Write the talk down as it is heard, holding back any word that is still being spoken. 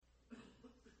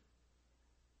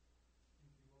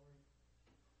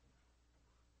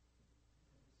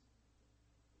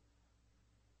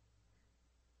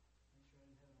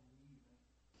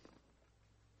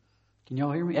Can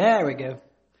y'all hear me? There we go.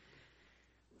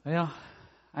 Well,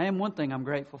 I am one thing I'm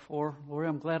grateful for. Lord,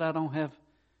 I'm glad I don't have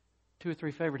 2 or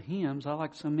 3 favorite hymns. I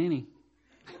like so many.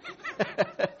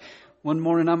 One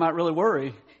morning I might really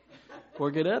worry before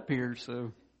I get up here.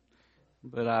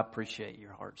 But I appreciate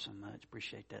your heart so much.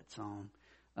 Appreciate that song.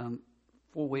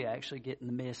 Before we actually get in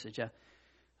the message,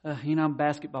 I'm a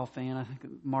basketball fan. I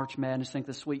think March Madness, I think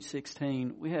the Sweet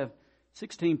 16. We have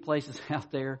 16 places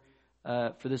out there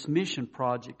for this mission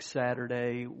project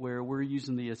Saturday where we're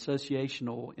using the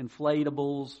associational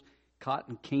inflatables,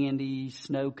 cotton candy,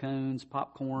 snow cones,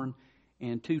 popcorn,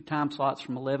 and 2 time slots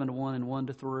from 11 to 1 and 1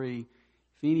 to 3.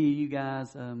 If any of you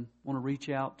guys want to reach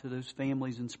out to those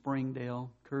families in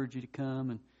Springdale, encourage you to come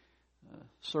and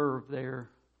serve there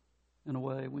in a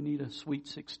way. We need a Sweet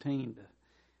 16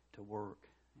 to work.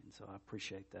 And so I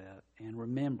appreciate that. And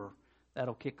remember,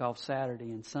 that'll kick off Saturday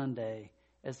and Sunday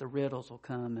as the Riddles will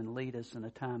come and lead us in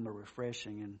a time of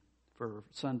refreshing and for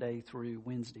Sunday through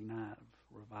Wednesday night of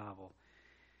revival.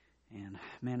 And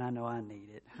man, I know I need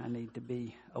it. I need to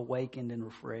be awakened and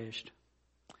refreshed.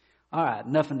 All right,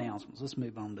 enough announcements. Let's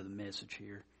move on to the message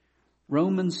here.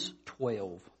 Romans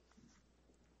 12.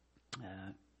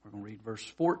 We're going to read verse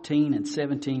 14 and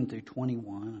 17 through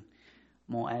 21.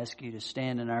 I'm going to ask you to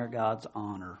stand in our God's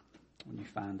honor when you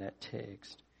find that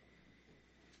text.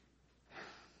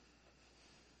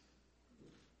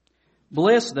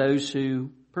 Bless those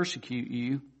who persecute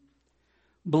you.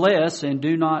 Bless and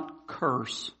do not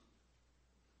curse.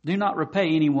 Do not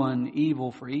repay anyone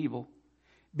evil for evil.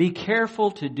 Be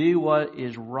careful to do what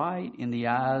is right in the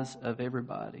eyes of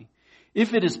everybody.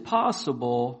 If it is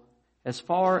possible, as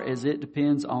far as it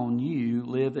depends on you,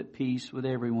 live at peace with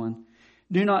everyone.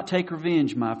 Do not take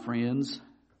revenge, my friends,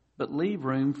 but leave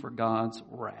room for God's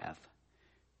wrath.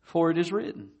 For it is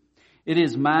written, "It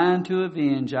is mine to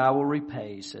avenge, I will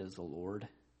repay," says the Lord.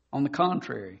 On the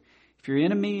contrary, if your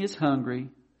enemy is hungry,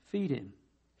 feed him.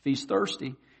 If he's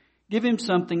thirsty, give him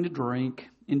something to drink.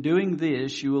 In doing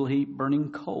this, you will heap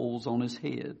burning coals on his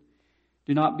head.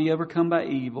 Do not be overcome by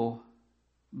evil,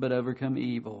 but overcome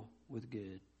evil with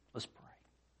good. Let's pray.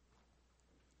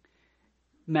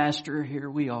 Master, here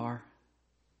we are,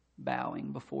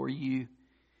 bowing before you,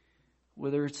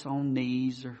 whether it's on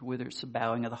knees or whether it's a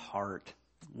bowing of the heart.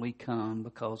 We come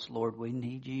because, Lord, we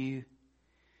need you.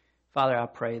 Father, I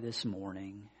pray this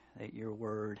morning that your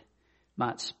word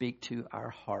might speak to our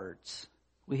hearts.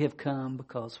 We have come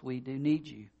because we do need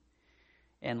you.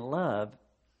 And love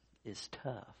is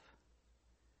tough.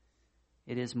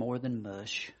 It is more than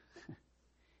mush.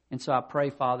 And so I pray,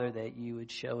 Father, that you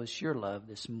would show us your love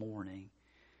this morning.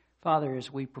 Father,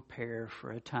 as we prepare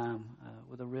for a time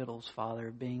with the Riddles,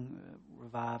 Father, being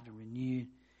revived and renewed,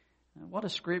 what a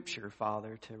scripture,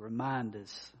 Father, to remind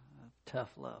us of tough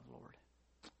love, Lord.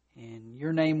 In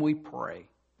your name we pray.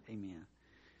 Amen.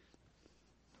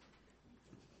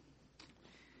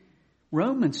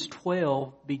 Romans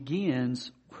 12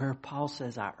 begins where Paul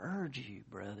says, I urge you,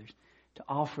 brothers, to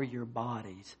offer your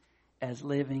bodies as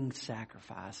living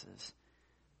sacrifices.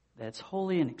 That's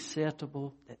holy and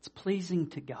acceptable, that's pleasing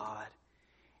to God.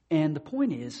 And the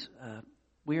point is,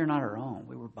 we are not our own.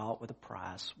 We were bought with a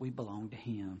price. We belong to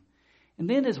Him. And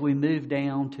then as we move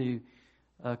down to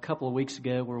a couple of weeks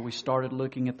ago where we started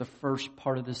looking at the first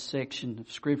part of this section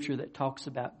of Scripture that talks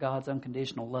about God's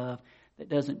unconditional love that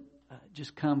doesn't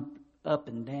just come up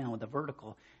and down with a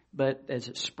vertical, but as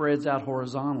it spreads out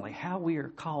horizontally, how we are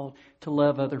called to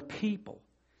love other people.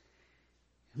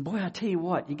 And boy, I tell you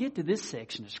what, you get to this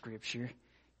section of Scripture,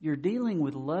 you're dealing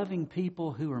with loving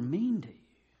people who are mean to you.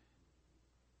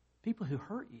 People who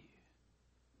hurt you.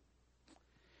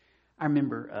 I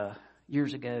remember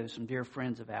years ago, some dear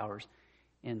friends of ours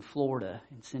in Florida,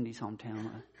 in Cindy's hometown,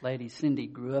 a lady Cindy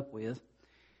grew up with,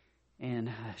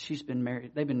 and she's been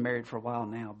married. They've been married for a while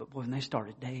now, but boy, when they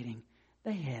started dating,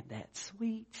 they had that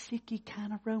sweet, sicky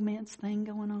kind of romance thing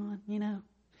going on, you know.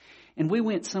 And we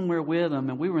went somewhere with them,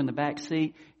 and we were in the back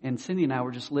seat, and Cindy and I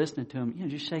were just listening to them, you know,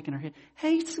 just shaking our head.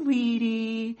 Hey,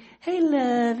 sweetie. Hey,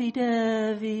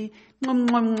 lovey-dovey. Mwah,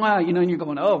 mwah, mwah. You know, and you're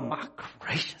going, oh, my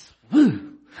gracious.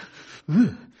 Woo.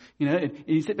 Woo. You know, and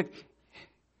you sit back.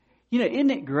 You know,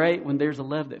 isn't it great when there's a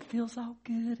love that feels all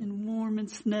good and warm and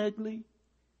snuggly?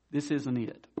 This isn't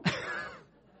it.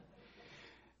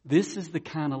 This is the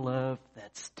kind of love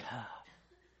that's tough,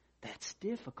 that's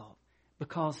difficult,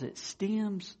 because it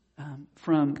stems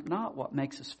from not what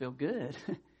makes us feel good.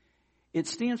 It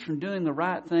stems from doing the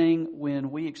right thing when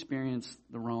we experience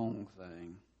the wrong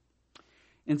thing.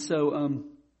 And so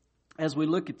as we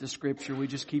look at the Scripture, we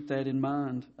just keep that in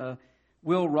mind.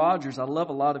 Will Rogers, I love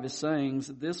a lot of his sayings.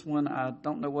 This one, I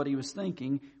don't know what he was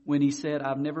thinking when he said,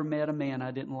 I've never met a man I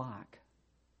didn't like.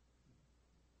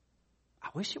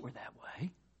 wish it were that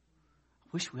way. I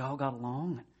wish we all got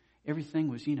along and everything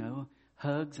was,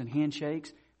 hugs and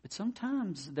handshakes. But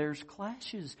sometimes there's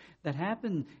clashes that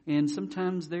happen, and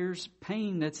sometimes there's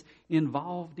pain that's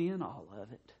involved in all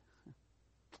of it.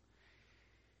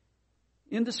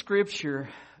 In the Scripture,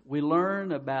 we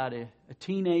learn about a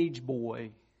teenage boy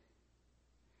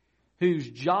whose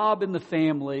job in the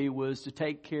family was to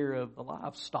take care of the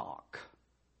livestock,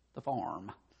 the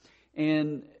farm.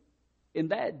 And in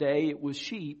that day, it was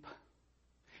sheep.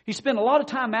 He spent a lot of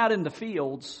time out in the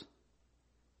fields.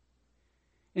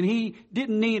 And he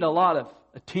didn't need a lot of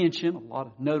attention, a lot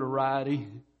of notoriety.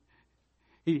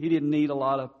 He didn't need a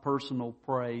lot of personal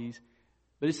praise.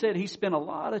 But it said he spent a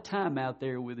lot of time out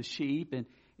there with the sheep, and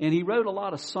he wrote a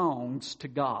lot of songs to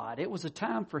God. It was a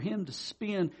time for him to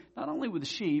spend not only with the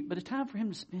sheep, but a time for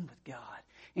him to spend with God.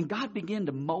 And God began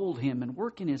to mold him and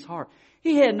work in his heart.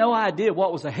 He had no idea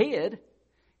what was ahead.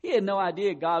 He had no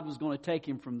idea God was going to take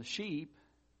him from the sheep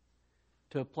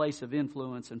to a place of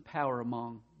influence and power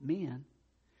among men.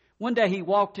 One day he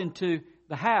walked into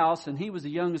the house, and he was the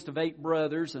youngest of 8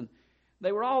 brothers, and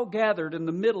they were all gathered in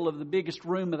the middle of the biggest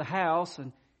room of the house,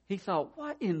 and he thought,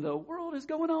 what in the world is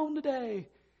going on today?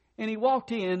 And he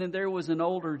walked in, and there was an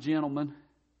older gentleman,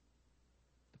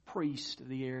 the priest of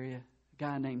the area, a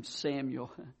guy named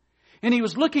Samuel. And he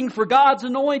was looking for God's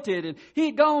anointed, and he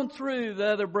had gone through the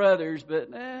other brothers, but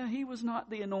he was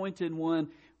not the anointed one,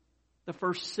 the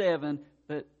first 7,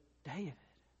 but David.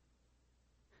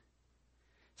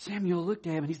 Samuel looked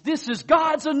at him and he said, this is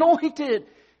God's anointed.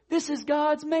 This is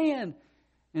God's man.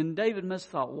 And David must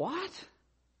have thought, what?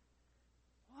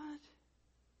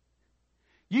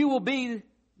 You will be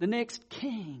the next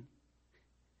king.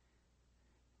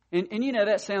 And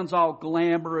that sounds all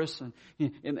glamorous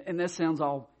and that sounds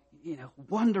all,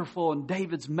 wonderful. And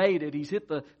David's made it. He's hit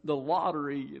the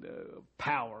lottery, of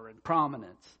power and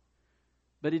prominence.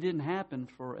 But it didn't happen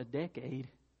for a decade.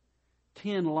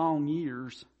 10 long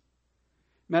years.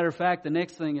 Matter of fact, the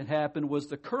next thing that happened was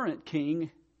the current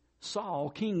king,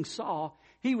 King Saul,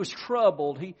 he was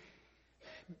troubled.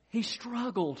 He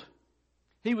struggled.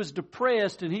 He was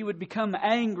depressed, and he would become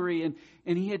angry,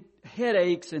 and he had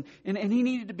headaches, and he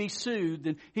needed to be soothed.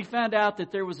 And he found out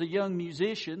that there was a young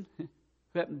musician, who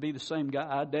happened to be the same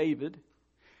guy, David,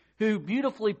 who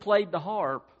beautifully played the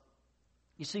harp.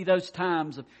 You see, those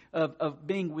times of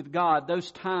being with God, those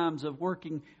times of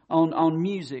working on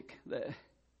music,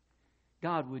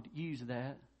 God would use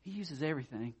that. He uses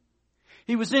everything.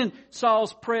 He was in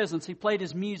Saul's presence. He played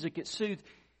his music. It soothed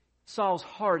Saul's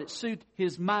heart. It soothed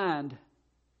his mind.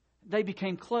 They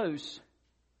became close.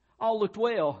 All looked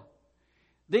well.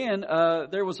 Then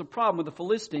there was a problem with the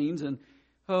Philistines. And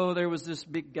there was this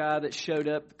big guy that showed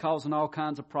up causing all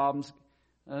kinds of problems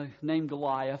named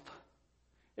Goliath.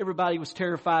 Everybody was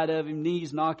terrified of him,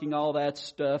 knees knocking, all that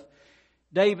stuff.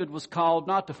 David was called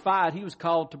not to fight. He was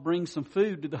called to bring some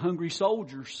food to the hungry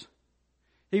soldiers.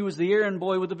 He was the errand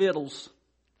boy with the victuals.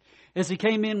 As he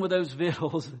came in with those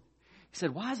victuals, he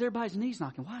said, why is everybody's knees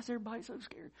knocking? Why is everybody so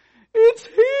scared? It's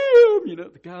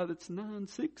him! The guy that's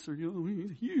 9'6" or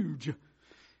he's huge.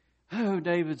 Oh,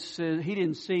 David said he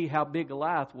didn't see how big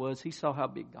Goliath was. He saw how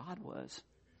big God was.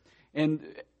 And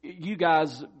you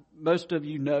guys, most of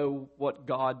you know what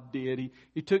God did.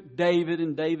 He took David,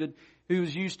 and David, who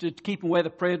was used to keeping away the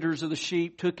predators of the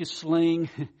sheep, took his sling,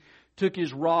 took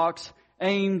his rocks,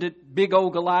 aimed at big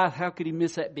old Goliath. How could he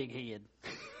miss that big head?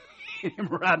 Hit him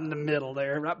right in the middle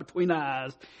there, right between the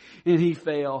eyes. And he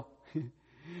fell.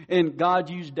 And God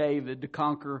used David to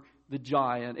conquer the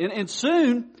giant. And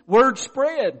soon, word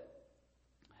spread.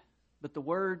 But the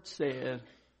word said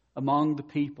among the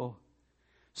people,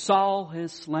 Saul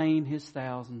has slain his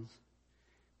thousands,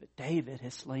 but David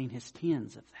has slain his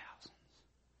tens of thousands.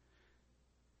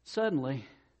 Suddenly,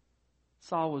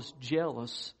 Saul was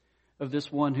jealous of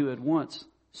this one who had once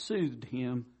soothed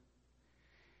him.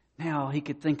 Now he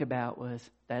could think about was,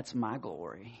 that's my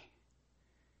glory.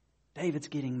 David's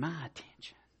getting my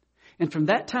attention. And from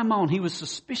that time on, he was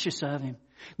suspicious of him.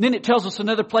 And then it tells us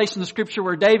another place in the Scripture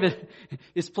where David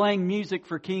is playing music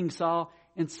for King Saul.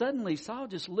 And suddenly Saul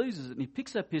just loses it, and he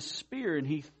picks up his spear and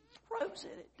he throws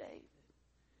it at David.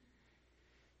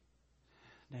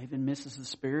 David misses the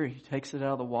spear. He takes it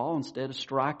out of the wall. Instead of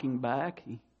striking back,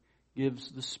 he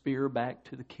gives the spear back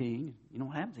to the king. You know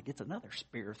what happens? He gets another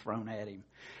spear thrown at him.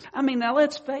 Now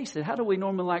let's face it. How do we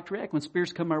normally like to react when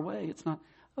spears come our way? It's not,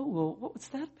 oh, well, what was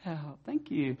that about?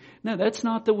 Thank you. No, that's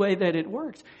not the way that it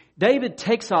works. David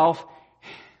takes off.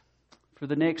 For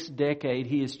the next decade,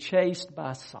 he is chased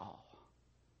by Saul.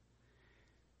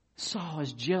 Saul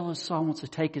is jealous. Saul wants to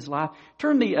take his life.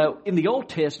 Turn in the Old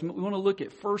Testament, we want to look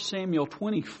at 1 Samuel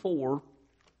 24.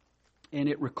 And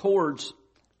it records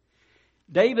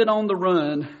David on the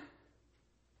run,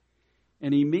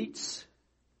 and he meets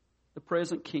the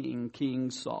present king,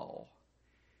 King Saul.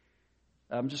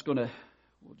 We'll just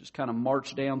kind of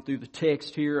march down through the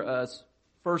text here.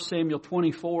 1 Samuel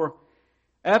 24.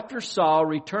 After Saul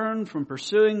returned from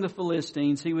pursuing the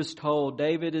Philistines, he was told,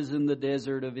 David is in the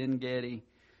desert of En-Gedi.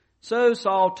 So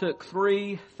Saul took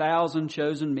 3,000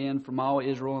 chosen men from all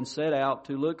Israel and set out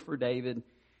to look for David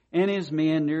and his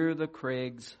men near the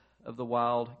crags of the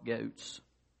wild goats.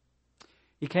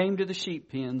 He came to the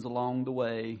sheep pens along the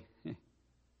way.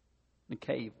 The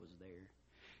cave was there.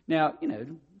 Now,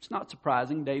 it's not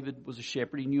surprising. David was a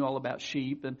shepherd. He knew all about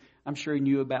sheep, and I'm sure he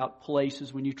knew about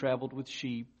places when you traveled with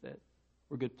sheep that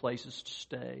were good places to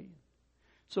stay.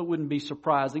 So it wouldn't be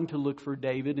surprising to look for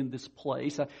David in this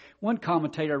place. One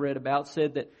commentator I read about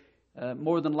said that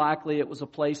more than likely it was a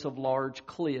place of large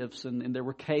cliffs, and there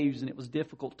were caves, and it was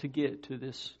difficult to get to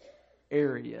this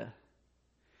area.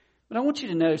 But I want you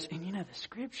to notice, and the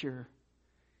Scripture,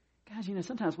 guys,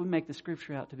 sometimes we make the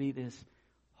Scripture out to be this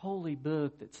holy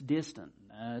book that's distant.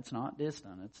 No, it's not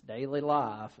distant. It's daily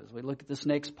life. As we look at this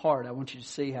next part, I want you to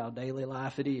see how daily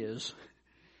life it is.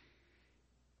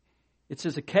 It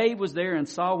says a cave was there and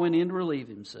Saul went in to relieve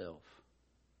himself.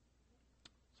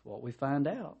 That's what we find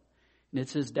out. And it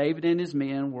says David and his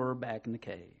men were back in the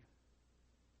cave.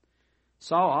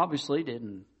 Saul obviously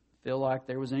didn't feel like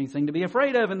there was anything to be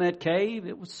afraid of in that cave.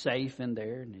 It was safe in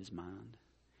there in his mind.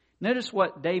 Notice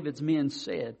what David's men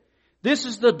said. This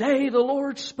is the day the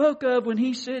Lord spoke of when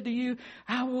he said to you,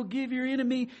 I will give your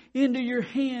enemy into your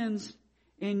hands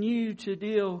and you to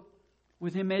deal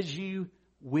with him as you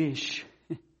wish.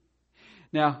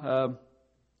 Now,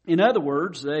 in other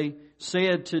words, they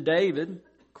said to David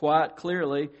quite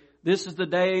clearly, this is the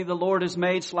day the Lord has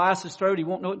made, slice his throat. He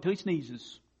won't know it until he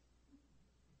sneezes.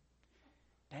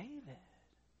 David,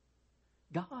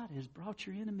 God has brought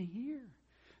your enemy here.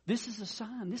 This is a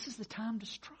sign. This is the time to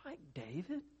strike,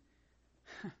 David.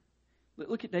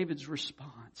 Look at David's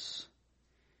response.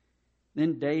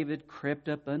 Then David crept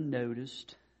up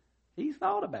unnoticed. He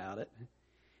thought about it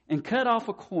and cut off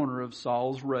a corner of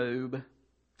Saul's robe.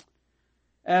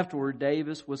 Afterward,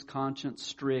 David was conscience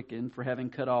stricken for having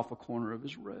cut off a corner of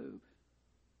his robe.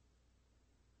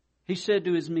 He said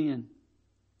to his men,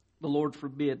 the Lord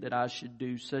forbid that I should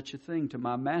do such a thing to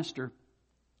my master,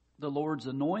 the Lord's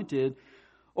anointed,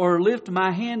 or lift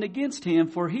my hand against him,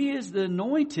 for he is the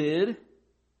anointed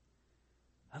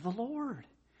of the Lord.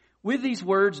 With these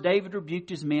words, David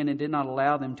rebuked his men and did not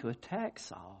allow them to attack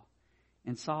Saul.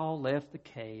 And Saul left the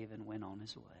cave and went on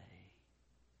his way.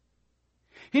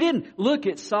 He didn't look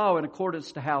at Saul in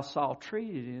accordance to how Saul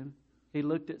treated him. He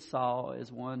looked at Saul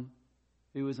as one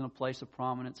who was in a place of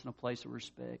prominence and a place of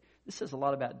respect. This says a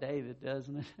lot about David,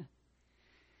 doesn't it?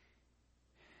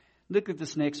 Look at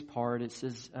this next part. It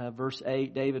says, verse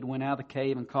 8, David went out of the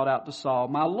cave and called out to Saul,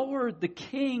 my Lord, the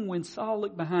king. When Saul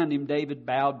looked behind him, David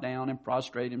bowed down and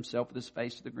prostrated himself with his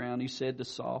face to the ground. He said to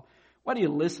Saul, why do you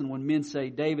listen when men say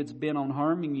David's bent on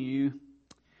harming you?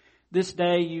 This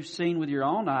day you've seen with your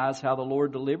own eyes how the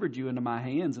Lord delivered you into my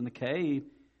hands in the cave.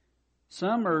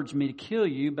 Some urged me to kill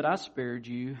you, but I spared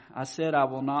you. I said I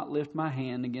will not lift my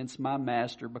hand against my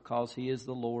master because he is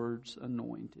the Lord's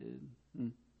anointed.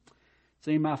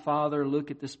 See, my father, look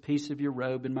at this piece of your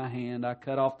robe in my hand. I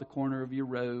cut off the corner of your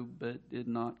robe, but did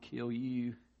not kill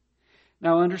you.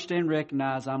 Now understand,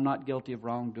 recognize I'm not guilty of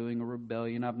wrongdoing or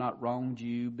rebellion. I've not wronged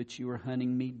you, but you are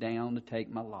hunting me down to take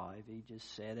my life. He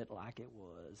just said it like it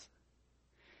was.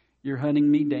 You're hunting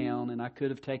me down, and I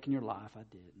could have taken your life. I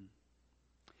didn't.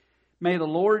 May the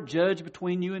Lord judge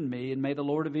between you and me, and may the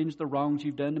Lord avenge the wrongs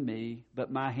you've done to me,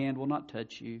 but my hand will not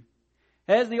touch you.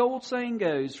 As the old saying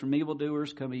goes, from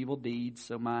evildoers come evil deeds,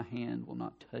 so my hand will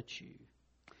not touch you.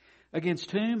 Against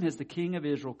whom has the king of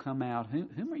Israel come out?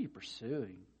 Whom are you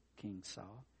pursuing, King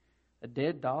Saul? A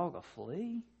dead dog, a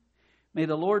flea? May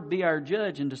the Lord be our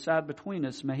judge and decide between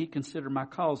us. May he consider my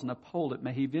cause and uphold it.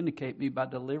 May he vindicate me by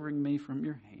delivering me from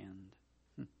your hand.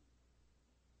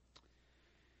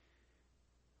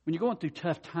 When you're going through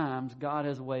tough times, God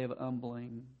has a way of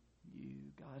humbling you.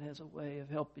 God has a way of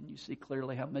helping you see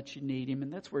clearly how much you need him.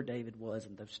 And that's where David was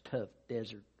in those tough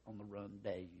desert on the run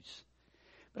days.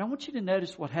 But I want you to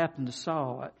notice what happened to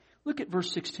Saul. Look at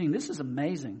verse 16. This is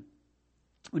amazing.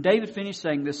 When David finished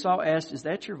saying this, Saul asked, is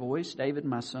that your voice, David,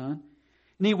 my son?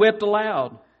 And he wept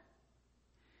aloud.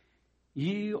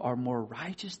 You are more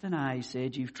righteous than I, he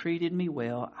said. You've treated me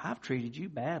well. I've treated you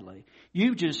badly.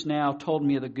 You just now told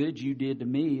me of the good you did to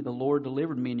me. The Lord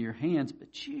delivered me into your hands,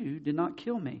 but you did not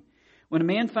kill me. When a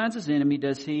man finds his enemy,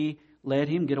 does he let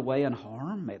him get away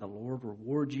unharmed. May the Lord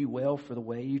reward you well for the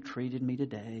way you treated me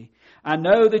today. I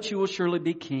know that you will surely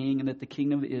be king and that the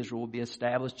kingdom of Israel will be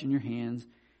established in your hands.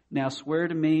 Now swear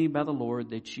to me by the Lord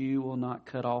that you will not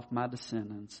cut off my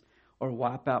descendants or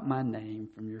wipe out my name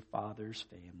from your father's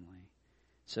family."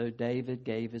 So David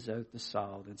gave his oath to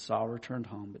Saul. Then Saul returned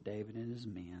home, but David and his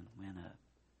men went up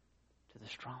to the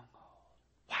stronghold.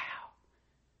 Wow.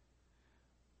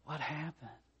 What happened?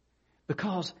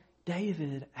 Because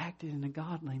David acted in a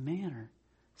godly manner.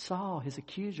 Saul, his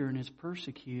accuser and his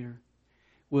persecutor,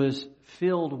 was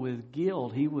filled with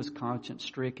guilt. He was conscience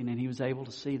stricken and he was able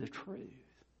to see the truth.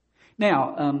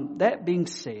 Now, that being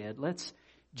said, let's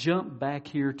jump back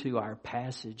here to our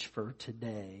passage for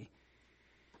today,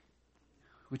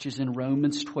 which is in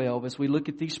Romans 12, as we look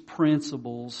at these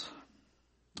principles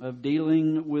of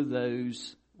dealing with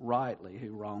those rightly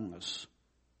who wrong us.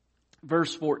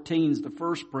 Verse 14 is the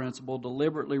first principle: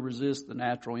 deliberately resist the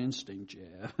natural instinct you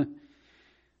have.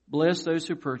 Bless those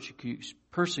who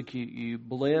persecute you.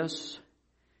 Bless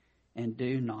and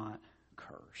do not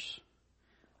curse.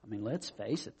 I mean, let's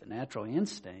face it, the natural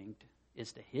instinct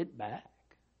is to hit back.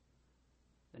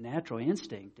 The natural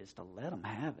instinct is to let them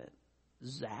have it.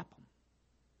 Zap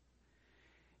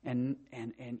them.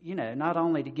 And you know, not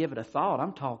only to give it a thought,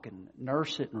 I'm talking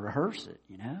nurse it and rehearse it,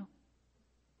 you know.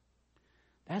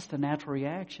 That's the natural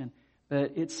reaction.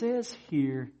 But it says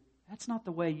here, that's not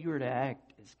the way you're to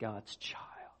act as God's child.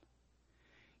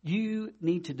 You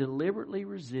need to deliberately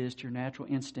resist your natural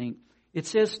instinct. It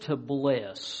says to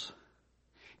bless.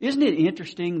 Isn't it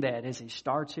interesting that as he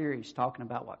starts here, he's talking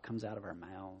about what comes out of our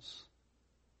mouths?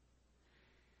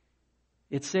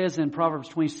 It says in Proverbs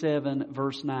 27,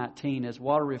 verse 19, as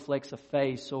water reflects a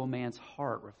face, so a man's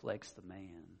heart reflects the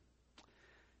man.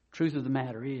 Truth of the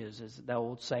matter is, as the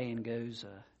old saying goes,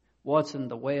 what's in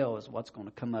the well is what's going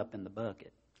to come up in the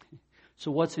bucket.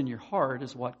 So what's in your heart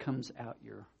is what comes out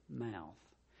your mouth.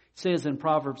 It says in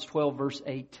Proverbs 12, verse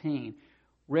 18,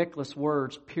 reckless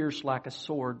words pierce like a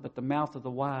sword, but the mouth of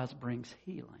the wise brings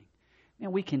healing.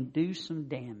 Man, we can do some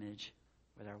damage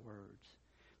with our words.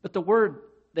 But the word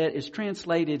that is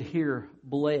translated here,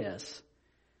 bless,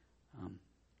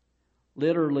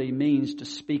 literally means to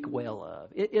speak well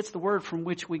of. It's the word from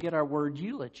which we get our word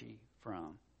eulogy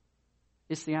from.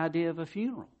 It's the idea of a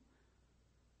funeral.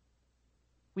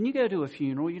 When you go to a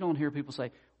funeral, you don't hear people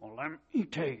say, well, let me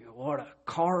tell you what a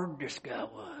card this guy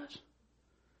was.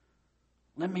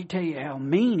 Let me tell you how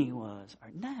mean he was.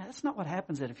 No, that's not what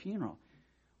happens at a funeral.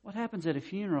 What happens at a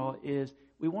funeral is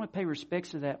we want to pay respects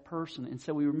to that person, and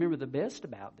so we remember the best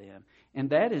about them.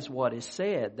 And that is what is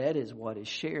said. That is what is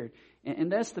shared.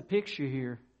 And that's the picture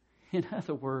here. In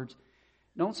other words,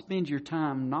 don't spend your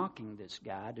time knocking this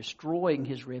guy, destroying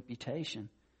his reputation.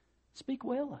 Speak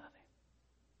well of him.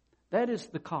 That is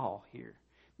the call here.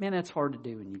 Man, that's hard to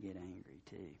do when you get angry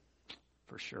too,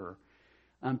 for sure.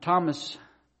 Thomas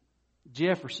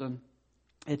Jefferson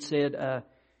had said,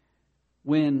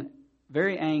 when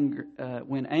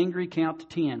angry, count to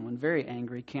 10. When very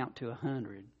angry, count to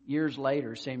 100. Years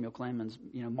later, Samuel Clemens,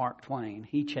 Mark Twain,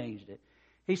 he changed it.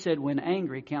 He said, when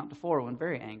angry, count to 4. When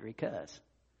very angry, cuss.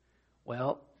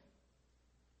 Well,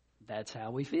 that's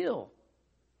how we feel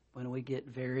when we get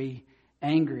very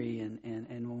angry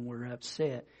and when we're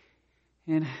upset.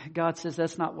 And God says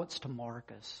that's not what's to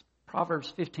mark us.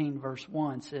 Proverbs 15 verse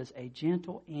 1 says, a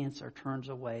gentle answer turns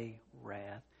away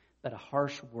wrath, but a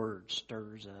harsh word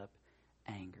stirs up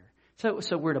anger.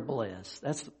 So we're to bless.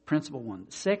 That's principle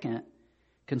one. Second,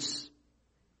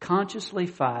 consciously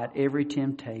fight every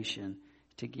temptation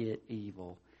to get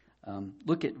evil.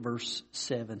 Look at verse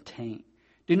 17.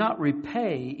 Do not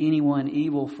repay anyone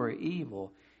evil for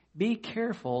evil. Be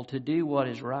careful to do what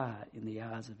is right in the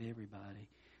eyes of everybody.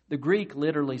 The Greek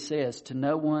literally says, to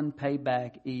no one pay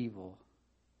back evil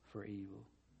for evil.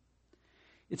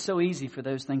 It's so easy for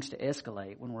those things to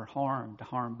escalate when we're harmed, to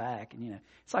harm back. And,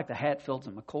 it's like the Hatfields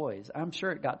and McCoys. I'm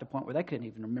sure it got to the point where they couldn't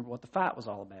even remember what the fight was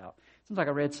all about. Seems like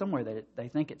I read somewhere that they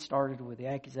think it started with the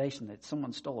accusation that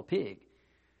someone stole a pig.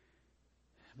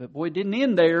 But boy, it didn't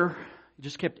end there. It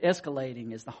just kept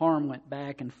escalating as the harm went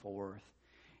back and forth.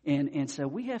 And so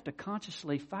we have to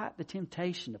consciously fight the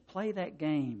temptation to play that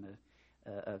game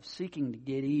of seeking to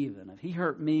get even. If he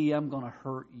hurt me, I'm going to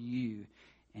hurt you.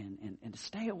 And to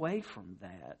stay away from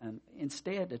that. And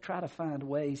instead to try to find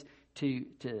ways to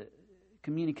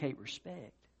communicate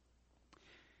respect.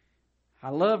 I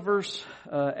love verse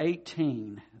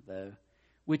 18, though,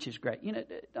 which is great.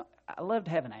 I love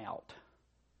to have an out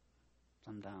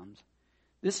sometimes.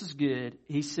 This is good.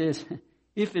 He says,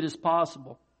 if it is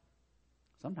possible.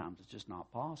 Sometimes it's just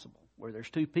not possible. Where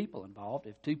there's two people involved,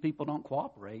 if two people don't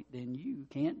cooperate, then you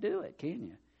can't do it, can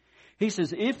you? He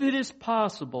says, if it is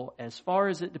possible, as far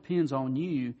as it depends on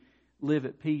you, live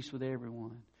at peace with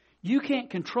everyone. You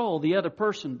can't control the other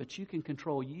person, but you can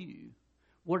control you.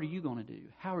 What are you going to do?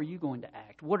 How are you going to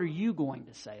act? What are you going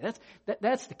to say?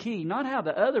 That's the key. Not how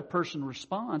the other person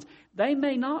responds. They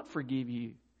may not forgive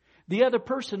you. The other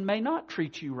person may not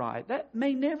treat you right. That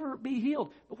may never be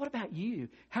healed. But what about you?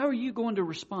 How are you going to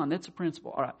respond? That's a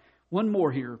principle. All right, one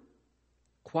more here.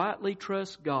 Quietly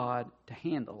trust God to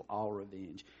handle all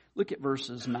revenge. Look at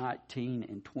verses 19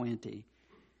 and 20.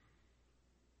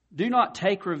 Do not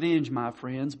take revenge, my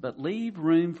friends, but leave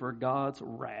room for God's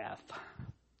wrath.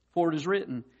 For it is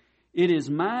written, it is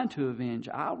mine to avenge.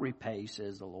 I'll repay,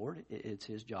 says the Lord. It's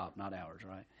His job, not ours,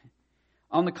 right?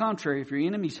 On the contrary, if your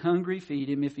enemy's hungry, feed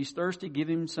him. If he's thirsty, give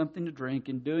him something to drink.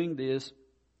 In doing this,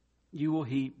 you will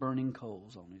heap burning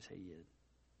coals on his head.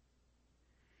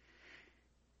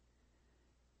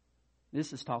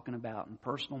 This is talking about in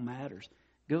personal matters.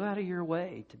 Go out of your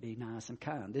way to be nice and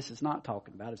kind. This is not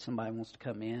talking about if somebody wants to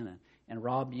come in and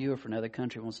rob you, or if another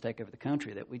country wants to take over the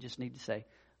country, that we just need to say,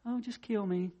 oh, just kill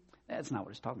me. That's not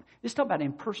what it's talking about. It's talking about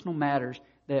in personal matters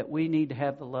that we need to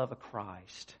have the love of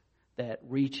Christ that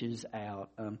reaches out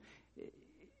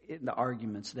in the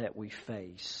arguments that we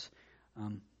face.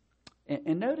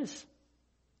 And notice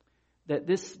that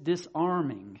this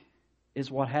disarming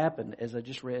is what happened, as I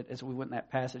just read, as we went in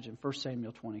that passage in 1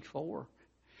 Samuel 24.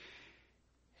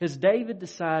 As David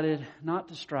decided not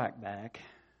to strike back,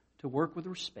 to work with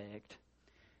respect,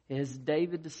 as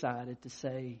David decided to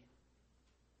say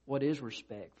what is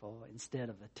respectful instead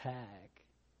of attack,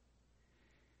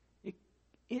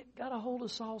 it got a hold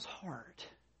of Saul's heart.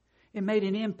 It made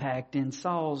an impact in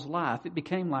Saul's life. It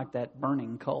became like that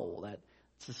burning coal.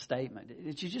 That's a statement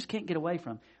that you just can't get away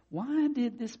from. Why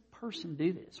did this person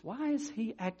do this? Why is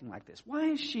he acting like this? Why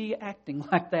is she acting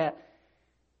like that?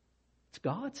 It's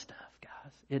God stuff,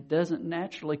 guys. It doesn't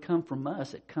naturally come from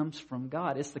us. It comes from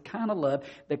God. It's the kind of love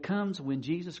that comes when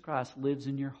Jesus Christ lives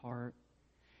in your heart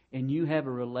and you have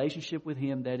a relationship with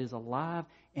Him that is alive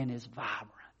and is vibrant.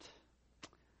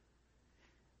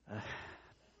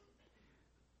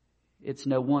 It's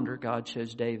no wonder God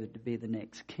chose David to be the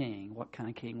next king. What kind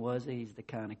of king was he? He's the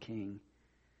kind of king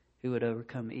who would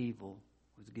overcome evil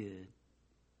with good.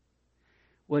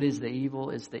 What is the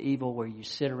evil? It's the evil where you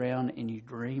sit around and you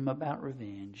dream about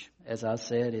revenge. As I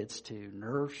said, it's to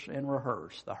nurse and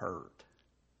rehearse the hurt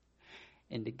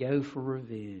and to go for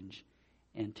revenge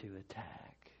and to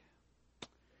attack.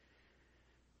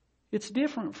 It's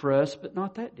different for us, but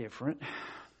not that different.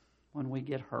 When we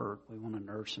get hurt, we want to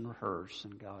nurse and rehearse,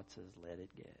 and God says, let it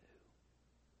go.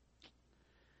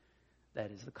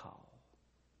 That is the call.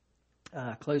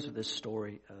 I close with this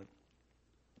story.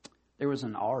 There was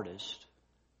an artist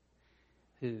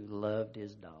who loved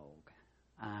his dog.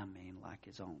 I mean, like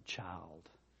his own child.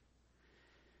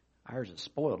 Ours is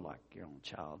spoiled like your own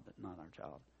child, but not our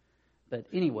child. But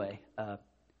anyway,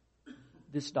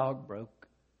 this dog broke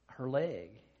her leg.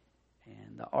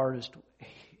 And the artist,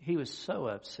 he was so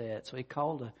upset, so he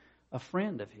called a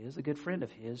friend of his, a good friend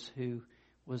of his, who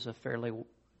was a fairly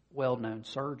well-known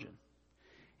surgeon.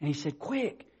 And he said,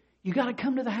 quick, you got to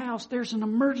come to the house. There's an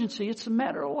emergency. It's a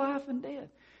matter of life and death.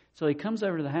 So he comes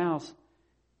over to the house,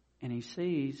 and he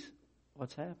sees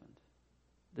what's happened.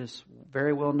 This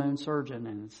very well-known surgeon,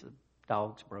 and it's the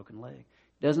dog's broken leg.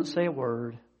 Doesn't say a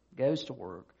word, goes to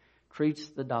work, treats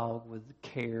the dog with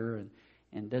care,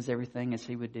 and does everything as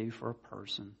he would do for a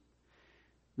person.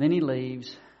 Then he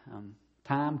leaves.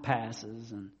 Time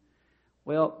passes. And,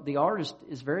 well, the artist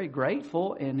is very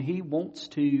grateful, and he wants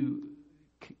to,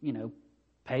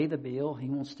 pay the bill. He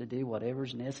wants to do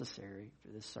whatever's necessary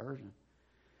for this surgeon.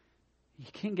 He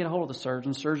can't get a hold of the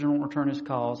surgeon. The surgeon won't return his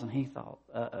calls, and he thought,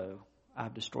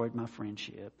 I've destroyed my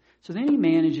friendship. So then he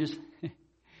manages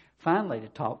finally to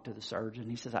talk to the surgeon.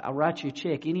 He says, I'll write you a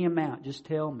check, any amount, just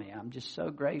tell me. I'm just so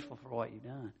grateful for what you've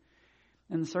done.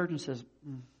 And the surgeon says,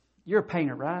 you're a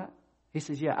painter, right? He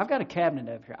says, yeah, I've got a cabinet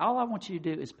over here. All I want you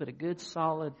to do is put a good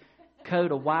solid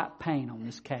coat of white paint on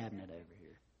this cabinet over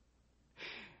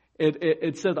here.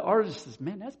 And so the artist says,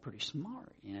 man, that's pretty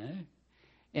smart,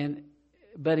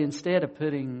 But instead of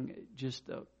putting just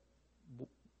a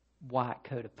white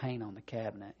coat of paint on the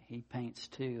cabinet, he paints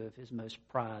two of his most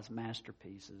prized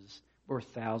masterpieces worth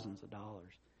thousands of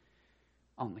dollars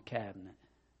on the cabinet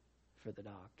for the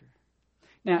doctor.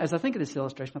 Now, as I think of this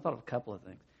illustration, I thought of a couple of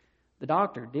things. The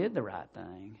doctor did the right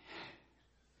thing,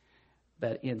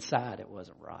 but inside it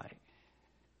wasn't right.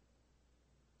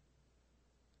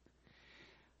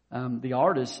 The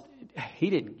artist,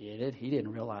 he didn't get it. He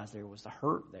didn't realize there was the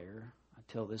hurt there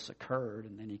until this occurred,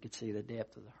 and then he could see the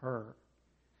depth of the hurt.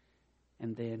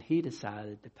 And then he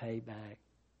decided to pay back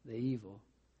the evil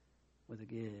with the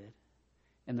good.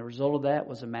 And the result of that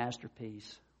was a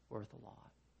masterpiece worth a lot.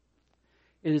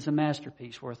 It is a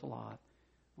masterpiece worth a lot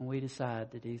when we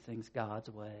decide to do things God's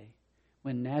way,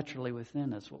 when naturally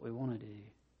within us what we want to do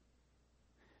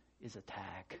is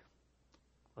attack.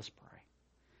 Let's pray.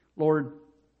 Lord,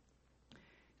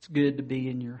 it's good to be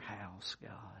in your house,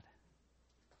 God.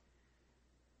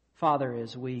 Father,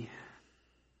 as we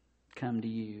come to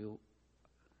you,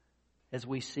 as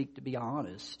we seek to be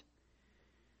honest,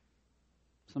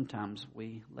 sometimes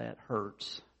we let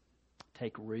hurts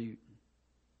take root,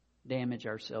 damage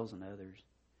ourselves and others.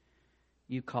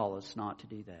 You call us not to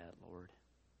do that, Lord.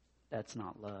 That's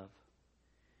not love.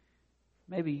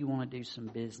 Maybe you want to do some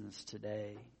business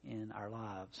today in our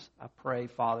lives. I pray,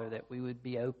 Father, that we would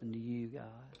be open to you, God.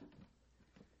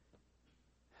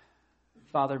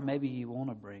 Father, maybe you want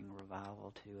to bring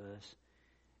revival to us.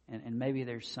 And maybe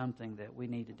there's something that we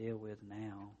need to deal with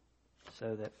now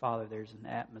so that, Father, there's an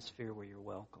atmosphere where you're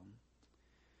welcome.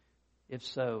 If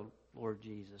so, Lord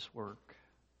Jesus, work.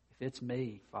 If it's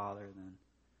me, Father, then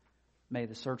may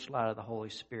the searchlight of the Holy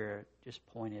Spirit just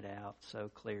point it out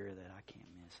so clear that I can't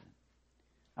miss it.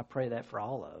 I pray that for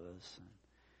all of us. And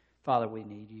Father, we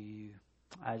need you.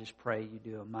 I just pray you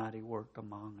do a mighty work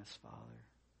among us, Father.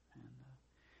 And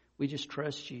we just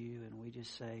trust you and we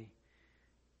just say,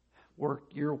 work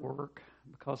your work,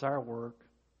 because our work,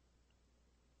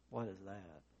 what is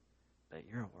that? But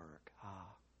your work,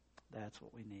 that's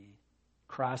what we need. In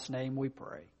Christ's name we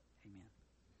pray. Amen.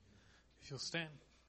 If you'll stand.